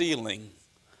a sealing.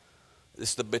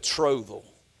 It's the betrothal.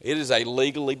 It is a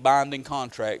legally binding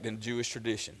contract in Jewish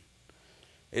tradition.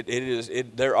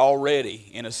 They're already,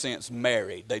 in a sense,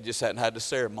 married. They just hadn't had the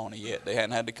ceremony yet. They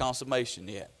hadn't had the consummation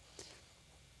yet.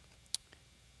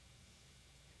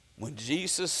 When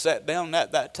Jesus sat down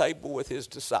at that table with His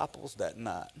disciples that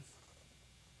night,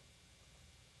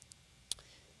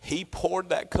 He poured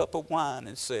that cup of wine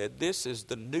and said, "This is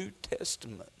the New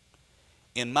Testament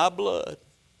in my blood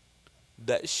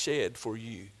that's shed for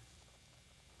you."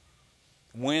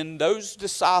 When those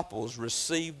disciples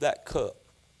received that cup,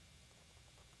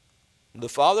 the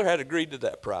Father had agreed to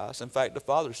that price. In fact, the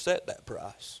Father set that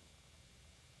price.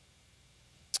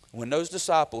 When those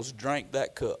disciples drank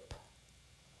that cup,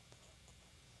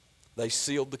 they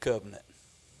sealed the covenant.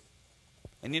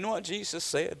 And you know what Jesus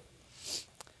said?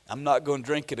 I'm not going to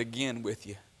drink it again with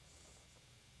you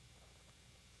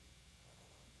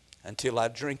until I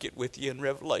drink it with you in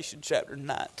Revelation chapter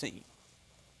 19.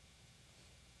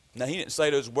 Now, He didn't say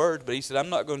those words, but He said, I'm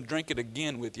not going to drink it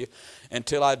again with you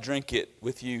until I drink it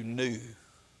with you new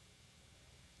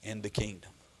in the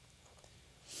kingdom.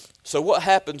 So what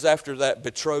happens after that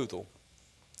betrothal?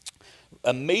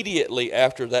 Immediately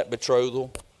after that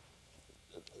betrothal,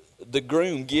 the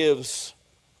groom gives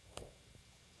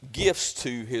gifts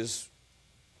to his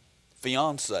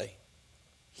fiancée.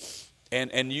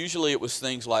 And usually it was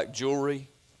things like jewelry,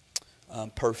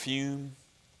 perfume,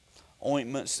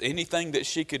 ointments, anything that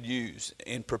she could use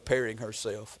in preparing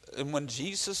herself. And when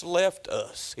Jesus left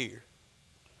us here,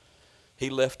 He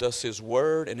left us His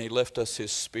Word, and He left us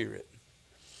His Spirit.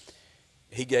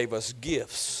 He gave us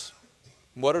gifts.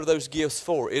 What are those gifts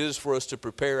for? It is for us to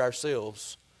prepare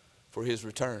ourselves for His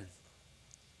return.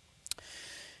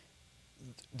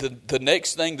 The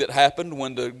next thing that happened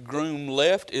when the groom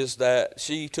left is that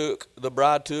the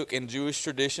bride took, in Jewish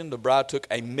tradition, the bride took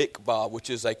a mikvah,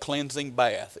 which is a cleansing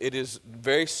bath. It is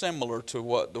very similar to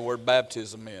what the word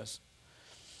baptism is.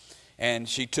 And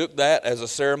she took that as a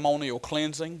ceremonial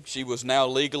cleansing. She was now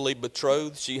legally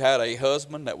betrothed. She had a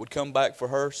husband that would come back for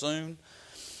her soon.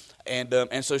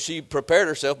 And so she prepared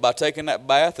herself by taking that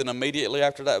bath, and immediately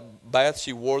after that bath,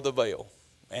 she wore the veil.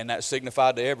 And that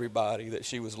signified to everybody that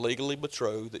she was legally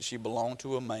betrothed, that she belonged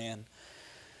to a man.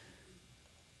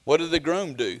 What did the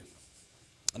groom do?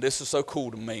 And this is so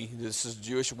cool to me. This is a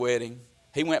Jewish wedding.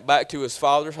 He went back to his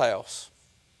father's house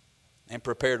and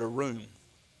prepared a room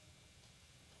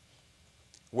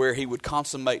where he would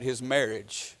consummate his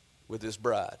marriage with his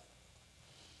bride.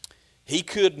 He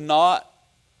could not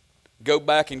go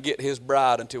back and get his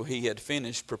bride until he had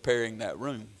finished preparing that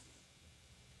room.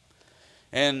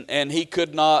 And he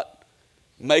could not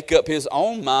make up his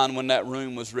own mind when that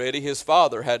room was ready. His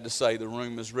father had to say, the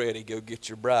room is ready, go get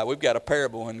your bride. We've got a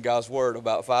parable in God's Word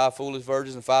about 5 foolish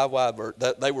virgins and 5 wise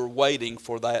virgins. They were waiting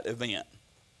for that event.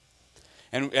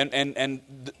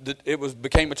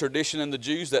 Became a tradition in the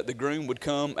Jews that the groom would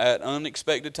come at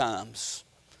unexpected times,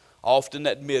 often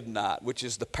at midnight, which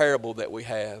is the parable that we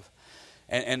have.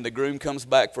 And the groom comes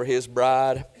back for his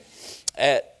bride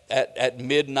at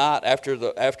midnight after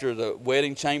the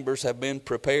wedding chambers have been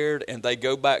prepared, and they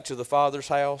go back to the father's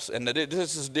house. And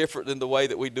this is different than the way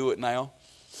that we do it now.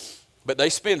 But they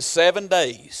spend 7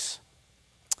 days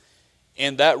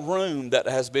in that room that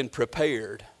has been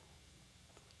prepared,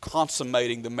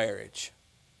 consummating the marriage.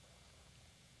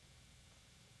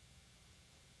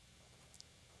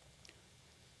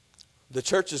 The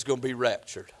church is going to be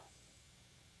raptured.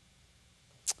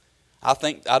 I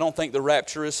don't think the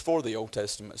rapture is for the Old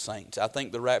Testament saints. I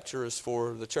think the rapture is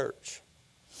for the church.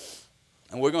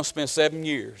 And we're going to spend 7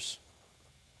 years.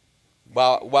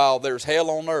 While there's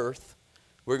hell on earth,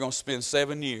 we're going to spend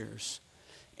 7 years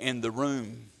in the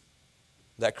room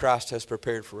that Christ has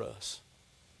prepared for us.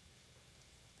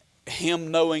 Him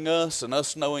knowing us and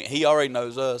us knowing, He already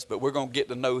knows us, but we're going to get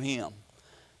to know Him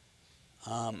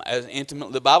as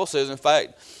intimately. The Bible says, in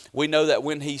fact, we know that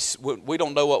we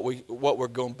don't know what we're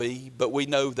going to be, but we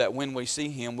know that when we see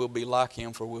Him, we'll be like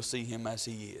Him, for we'll see Him as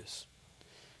He is.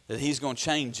 That He's going to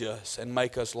change us and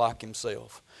make us like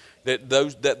Himself. That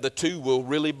the two will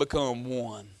really become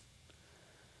one,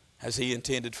 as He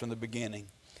intended from the beginning.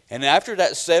 And after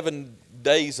that 7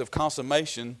 days of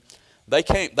consummation, they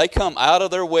come out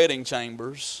of their wedding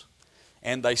chambers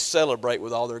and they celebrate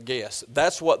with all their guests.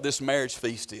 That's what this marriage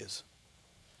feast is.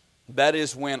 That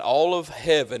is when all of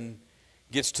heaven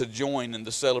gets to join in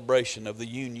the celebration of the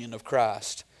union of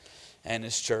Christ and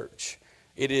His church.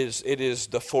 It is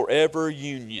the forever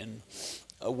union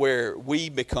where we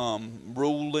become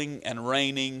ruling and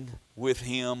reigning with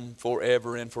Him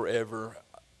forever and forever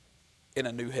in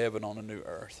a new heaven on a new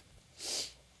earth.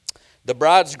 The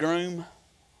bridegroom,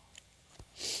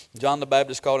 John the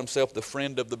Baptist called himself the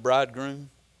friend of the bridegroom,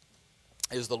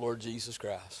 is the Lord Jesus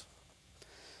Christ.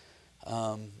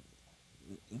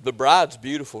 The bride's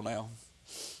beautiful now.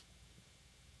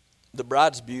 The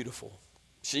bride's beautiful.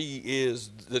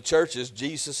 The church is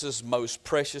Jesus' most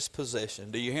precious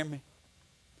possession. Do you hear me?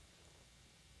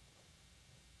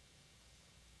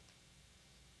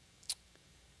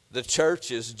 The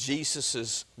church is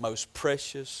Jesus' most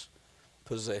precious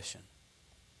possession.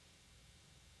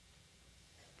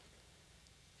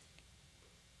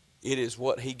 It is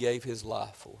what He gave His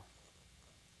life for.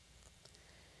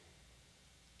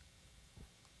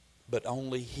 But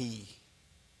only He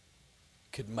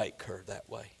could make her that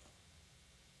way.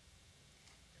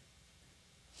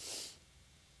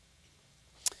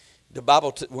 The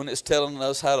Bible, when it's telling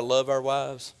us how to love our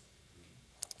wives,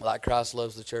 like Christ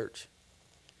loves the church,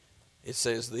 it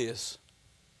says this,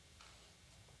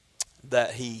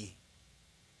 that He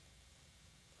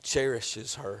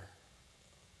cherishes her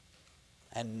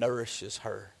and nourishes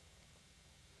her,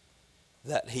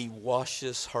 that He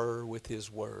washes her with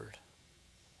His word,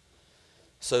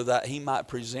 so that He might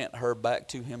present her back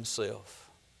to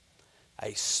Himself,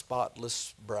 a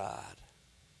spotless bride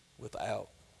without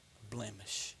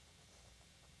blemish.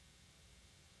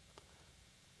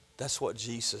 That's what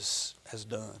Jesus has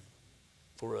done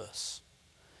for us.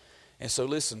 And so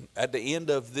listen, at the end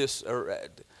of this,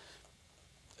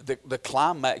 the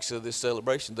climax of this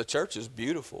celebration, the church is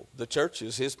beautiful. The church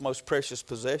is His most precious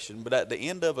possession. But at the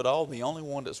end of it all, the only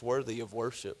one that's worthy of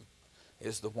worship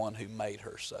is the one who made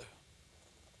her so.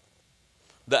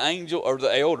 The angel or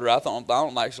the elder, I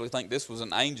don't actually think this was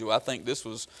an angel. I think this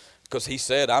was because he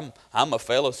said, I'm a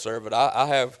fellow servant. I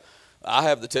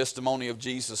have the testimony of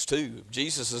Jesus too.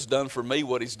 Jesus has done for me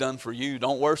what he's done for you.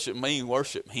 Don't worship me,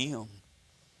 worship him.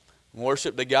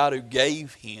 Worship the God who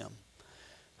gave him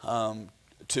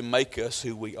to make us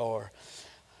who we are.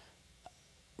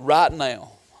 Right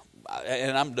now,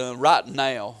 and I'm done, right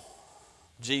now,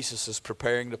 Jesus is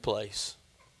preparing the place.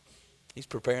 He's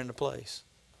preparing the place.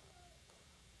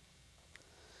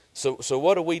 So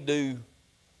what do we do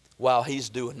while he's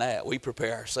doing that? We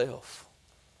prepare ourselves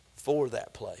for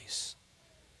that place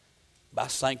by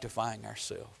sanctifying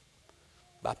ourselves,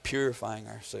 by purifying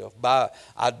ourselves, by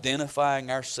identifying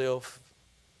ourselves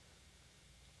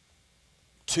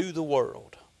to the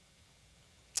world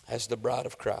as the bride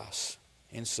of Christ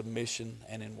in submission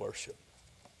and in worship.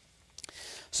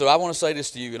 So I want to say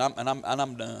this to you, and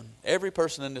I'm done. Every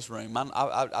person in this room,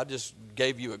 I just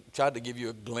tried to give you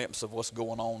a glimpse of what's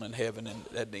going on in heaven and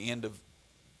at the end of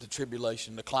the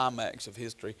tribulation, the climax of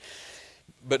history.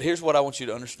 But here's what I want you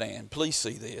to understand. Please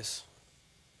see this.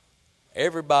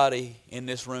 Everybody in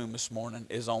this room this morning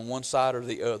is on one side or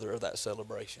the other of that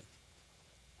celebration.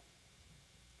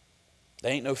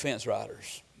 There ain't no fence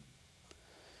riders.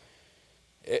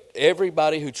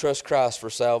 Everybody who trusts Christ for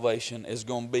salvation is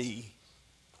going to be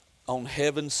on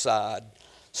heaven's side,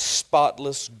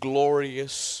 spotless,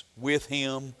 glorious, with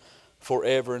him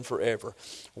forever and forever.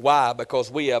 Why?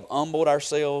 Because we have humbled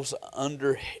ourselves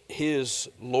under his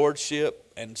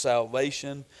lordship and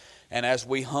salvation. And as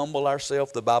we humble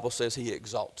ourselves, the Bible says he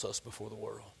exalts us before the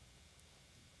world.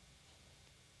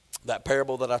 That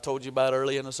parable that I told you about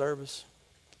early in the service,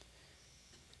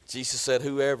 Jesus said,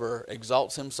 whoever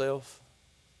exalts himself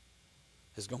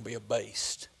is going to be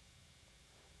abased.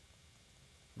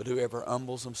 But whoever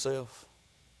humbles himself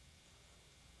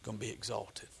is going to be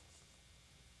exalted.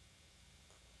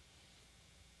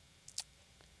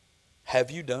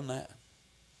 Have you done that?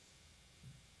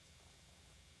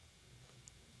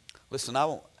 Listen,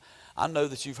 I know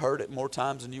that you've heard it more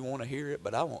times than you want to hear it,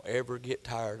 but I won't ever get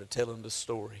tired of telling the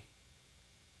story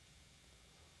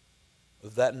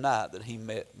of that night that he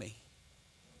met me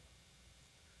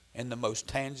in the most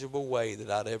tangible way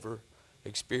that I'd ever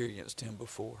experienced him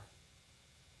before,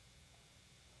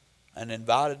 and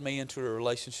invited me into a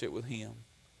relationship with him.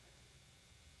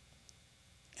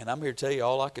 And I'm here to tell you,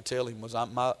 all I could tell him was,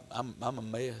 I'm a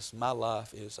mess. My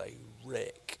life is a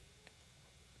wreck.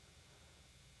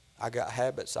 I got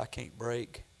habits I can't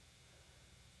break.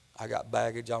 I got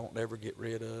baggage I won't ever get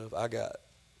rid of. I got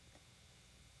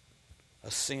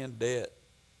a sin debt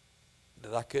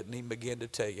that I couldn't even begin to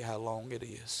tell you how long it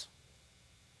is.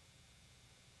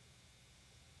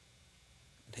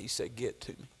 And he said, get it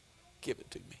to me. Give it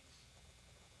to me.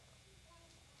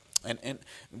 And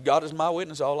God is my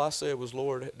witness. All I said was,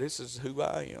 Lord, this is who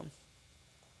I am.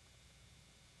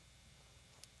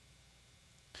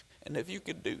 And if you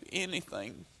could do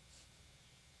anything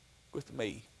with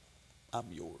me, I'm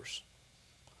yours.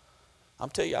 I'm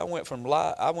telling you, I went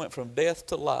from death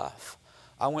to life.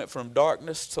 I went from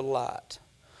darkness to light.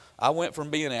 I went from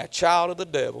being a child of the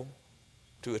devil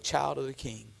to a child of the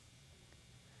King.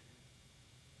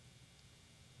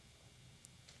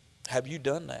 Have you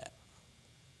done that?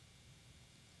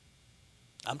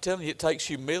 I'm telling you, it takes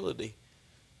humility.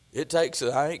 It takes,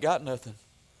 I ain't got nothing.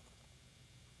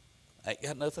 I ain't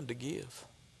got nothing to give.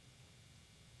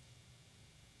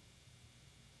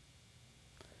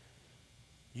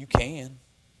 You can.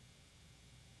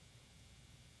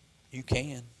 You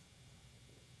can.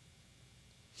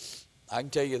 I can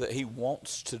tell you that he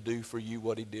wants to do for you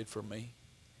what he did for me.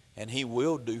 And he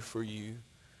will do for you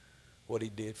what he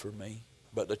did for me.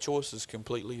 But the choice is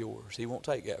completely yours. He won't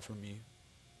take that from you.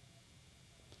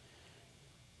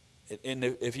 And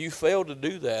if you fail to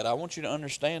do that, I want you to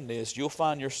understand this. You'll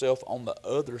find yourself on the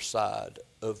other side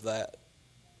of that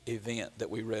event that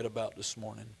we read about this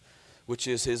morning, which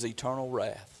is his eternal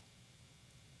wrath.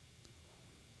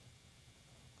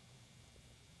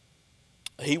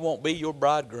 He won't be your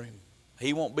bridegroom.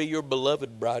 He won't be your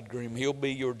beloved bridegroom. He'll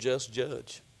be your just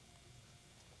judge.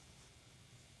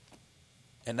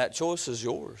 And that choice is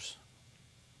yours.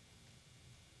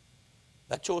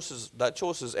 That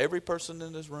choice is every person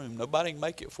in this room. Nobody can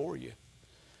make it for you.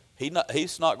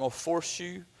 He's not going to force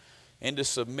you into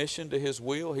submission to his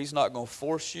will. He's not going to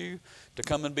force you to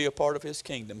come and be a part of his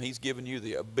kingdom. He's given you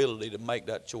the ability to make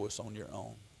that choice on your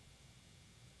own.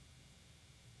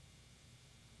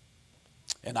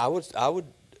 And I would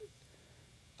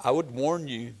warn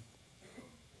you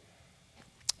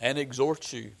and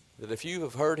exhort you that if you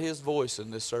have heard his voice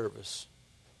in this service,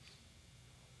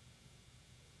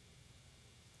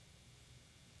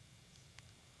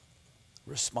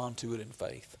 respond to it in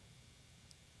faith.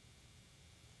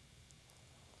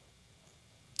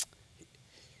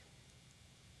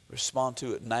 Respond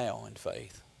to it now in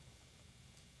faith.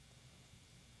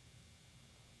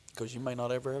 Because you may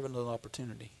not ever have another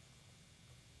opportunity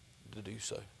to do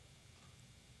so.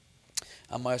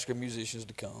 I'm asking musicians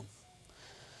to come.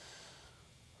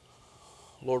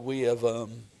 Lord, we have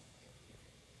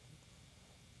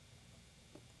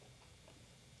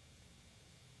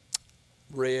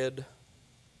read,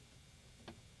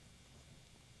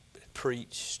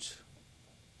 preached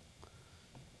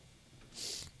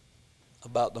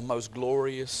about the most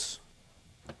glorious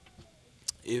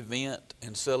event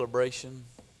and celebration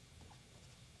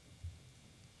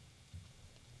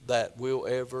that will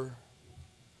ever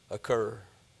occur.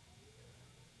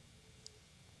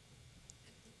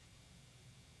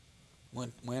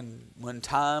 When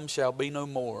time shall be no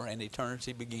more and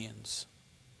eternity begins.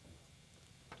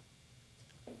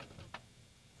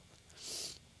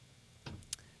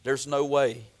 There's no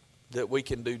way that we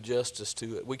can do justice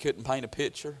to it. We couldn't paint a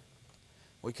picture.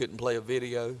 We couldn't play a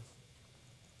video.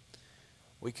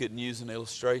 We couldn't use an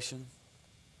illustration.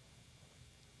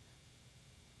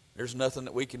 There's nothing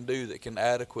that we can do that can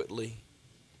adequately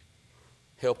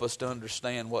help us to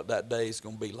understand what that day is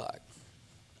going to be like.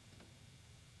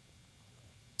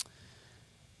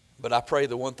 But I pray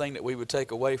the one thing that we would take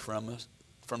away from us,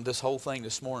 from this whole thing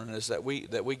this morning, is that we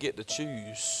get to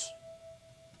choose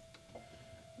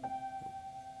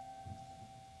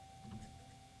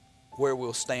where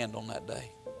we'll stand on that day.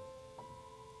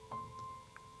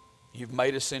 You've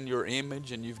made us in your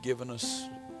image and you've given us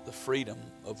the freedom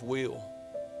of will.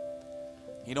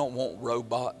 You don't want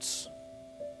robots.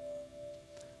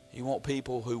 You want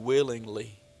people who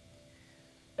willingly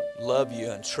love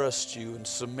you and trust you and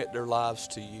submit their lives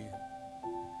to you.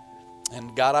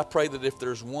 And God, I pray that if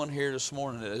there's one here this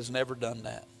morning that has never done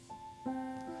that,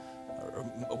 or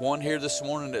one here this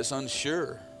morning that's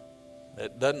unsure,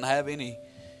 that doesn't have any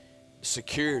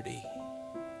security,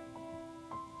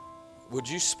 would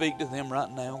you speak to them right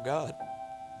now, God?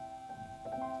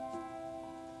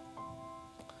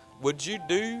 Would you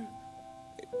do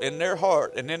in their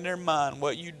heart and in their mind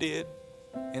what you did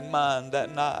in mine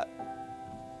that night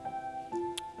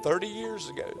 30 years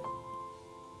ago?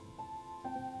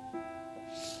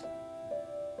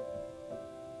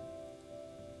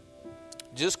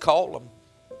 Just call them.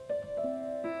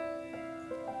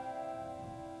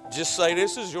 Just say,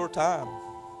 this is your time.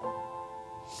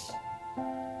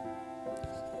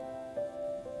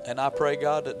 And I pray,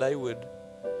 God, that they would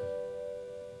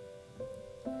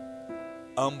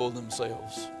humble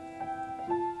themselves.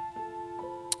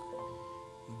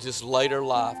 Just lay their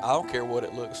life. I don't care what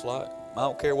it looks like. I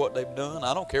don't care what they've done.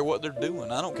 I don't care what they're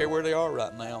doing. I don't care where they are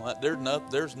right now.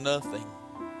 There's nothing.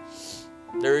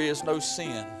 There is no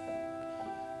sin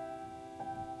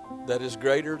that is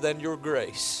greater than your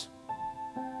grace.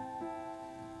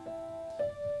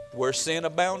 Where sin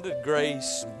abounded,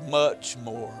 grace much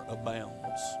more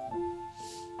abounds.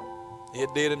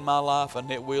 It did in my life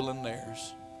and it will in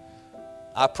theirs.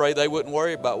 I pray they wouldn't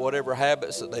worry about whatever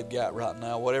habits that they've got right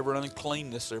now, whatever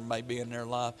uncleanness there may be in their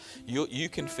life. You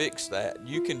can fix that.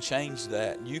 You can change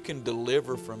that. You can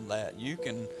deliver from that. You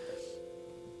can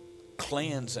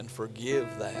cleanse and forgive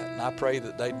that. And I pray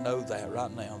that they know that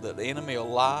right now, that the enemy will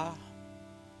lie.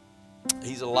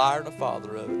 He's a liar and a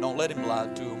father of it. Don't let him lie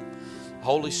to them.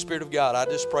 Holy Spirit of God, I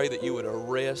just pray that you would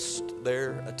arrest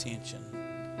their attention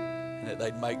and that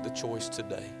they'd make the choice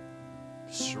today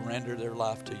to surrender their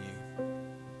life to you.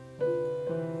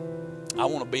 I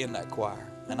want to be in that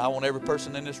choir, and I want every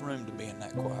person in this room to be in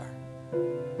that choir.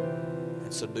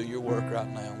 And so do your work right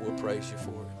now, and we'll praise you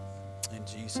for it. In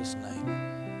Jesus' name,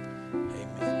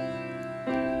 amen.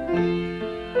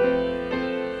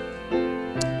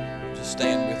 Just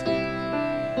stand.